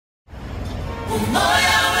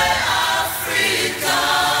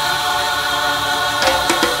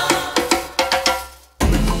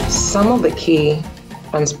Some of the key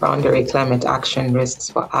transboundary climate action risks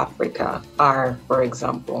for Africa are, for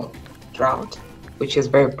example, drought, which is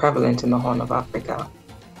very prevalent in the Horn of Africa,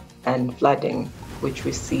 and flooding, which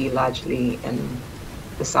we see largely in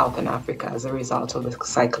the Southern Africa as a result of the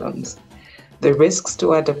cyclones. The risks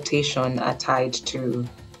to adaptation are tied to,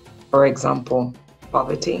 for example,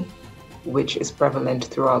 poverty, which is prevalent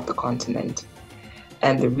throughout the continent.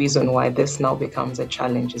 And the reason why this now becomes a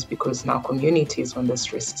challenge is because now communities, when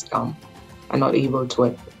these risks come, are not able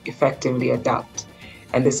to effectively adapt.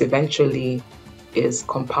 And this eventually is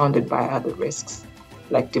compounded by other risks,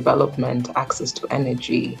 like development, access to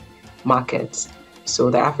energy, markets. So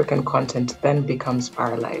the African continent then becomes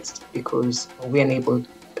paralyzed because we're unable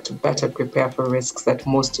to better prepare for risks that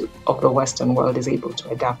most of the Western world is able to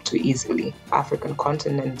adapt to easily. African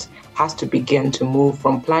continent has to begin to move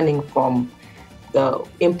from planning from the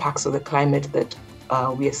impacts of the climate that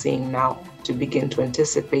we are seeing now, to begin to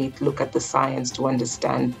anticipate, look at the science to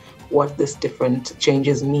understand what this different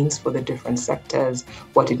changes means for the different sectors,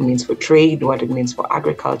 what it means for trade, what it means for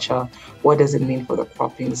agriculture, what does it mean for the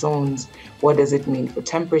cropping zones, what does it mean for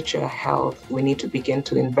temperature, health. We need to begin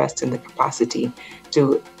to invest in the capacity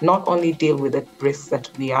to not only deal with the risks that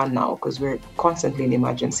we are now, because we're constantly in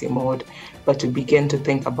emergency mode, but to begin to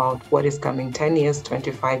think about what is coming 10 years,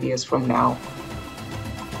 25 years from now.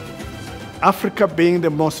 Africa being the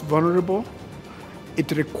most vulnerable, it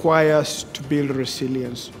requires to build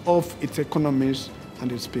resilience of its economies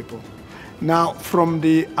and its people. Now, from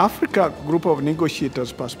the Africa Group of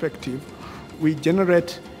Negotiators perspective, we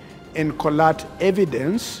generate and collect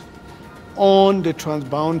evidence on the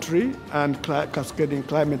transboundary and cascading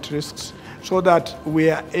climate risks so that we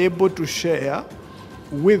are able to share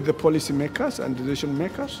with the policymakers and decision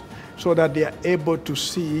makers so that they are able to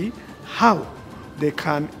see how they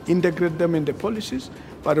can integrate them in the policies,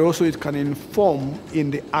 but also it can inform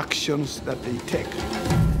in the actions that they take.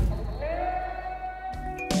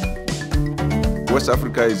 West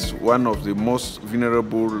Africa is one of the most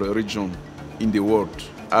vulnerable regions in the world.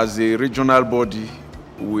 As a regional body,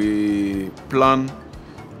 we plan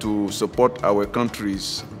to support our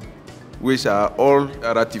countries, which are all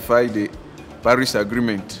ratified the Paris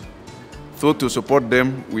Agreement. So to support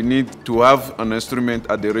them, we need to have an instrument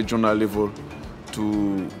at the regional level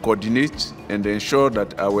to coordinate and ensure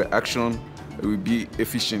that our action will be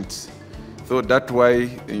efficient. So that's why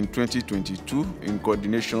in 2022, in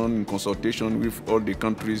coordination, in consultation with all the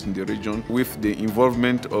countries in the region, with the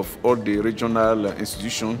involvement of all the regional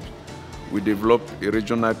institutions, we developed a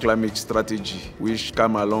regional climate strategy which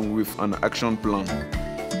came along with an action plan.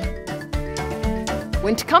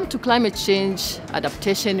 When it comes to climate change,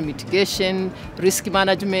 adaptation, mitigation, risk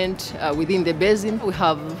management within the basin, we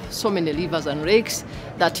have so many levers and rakes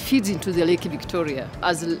that feeds into the Lake Victoria.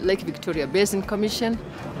 As the Lake Victoria Basin Commission,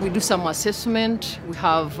 we do some assessment. We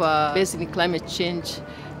have basin climate change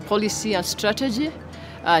policy and strategy,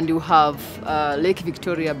 and we have Lake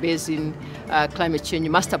Victoria Basin Climate Change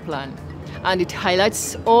Master Plan. And it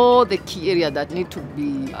highlights all the key areas that need to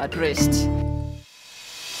be addressed.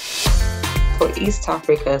 For East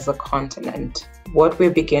Africa as a continent, what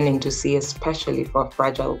we're beginning to see, especially for a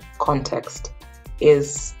fragile context,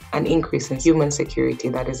 is an increase in human security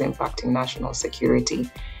that is impacting national security.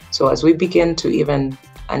 So as we begin to even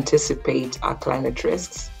anticipate our climate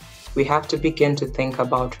risks, we have to begin to think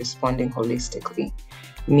about responding holistically,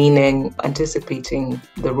 meaning anticipating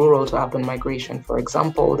the rural to urban migration, for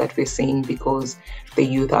example, that we're seeing because the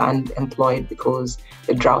youth are unemployed, because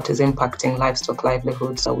the drought is impacting livestock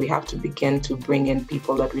livelihoods. So we have to begin to bring in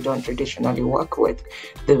people that we don't traditionally work with.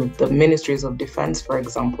 The ministries of defense, for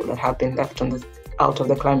example, that have been left out of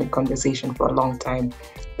the climate conversation for a long time.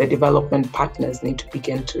 The development partners need to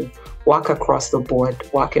begin to work across the board,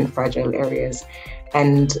 work in fragile areas.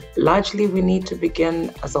 And largely, we need to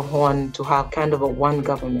begin as a Horn to have kind of a one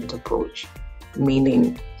government approach,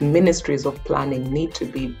 meaning ministries of planning need to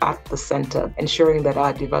be at the center, ensuring that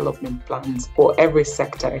our development plans for every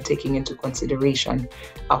sector are taking into consideration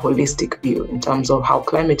a holistic view in terms of how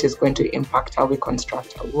climate is going to impact how we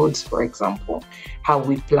construct our roads, for example, how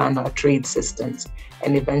we plan our trade systems,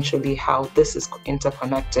 and eventually how this is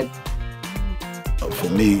interconnected. For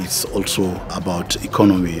me, it's also about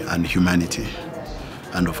economy and humanity.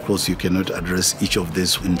 And of course, you cannot address each of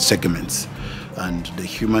these in segments. And the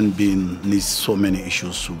human being needs so many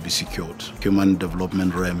issues to be secured. Human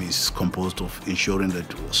development realm is composed of ensuring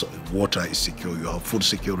that water is secure. You have food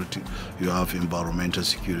security, you have environmental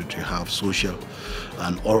security, you have social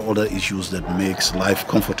and all other issues that makes life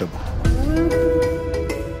comfortable.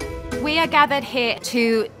 We are gathered here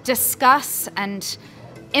to discuss and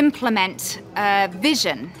implement a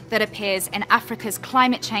vision that appears in Africa's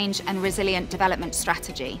climate change and resilient development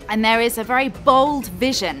strategy. And there is a very bold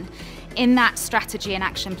vision in that strategy and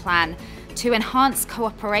action plan to enhance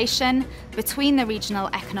cooperation between the regional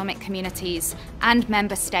economic communities and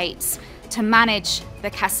member states to manage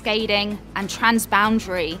the cascading and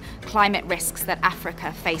transboundary climate risks that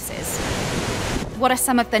Africa faces. What are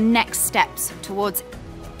some of the next steps towards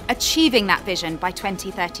achieving that vision by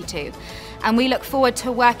 2032? And we look forward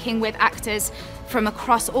to working with actors from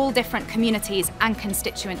across all different communities and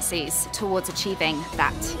constituencies towards achieving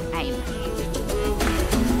that aim.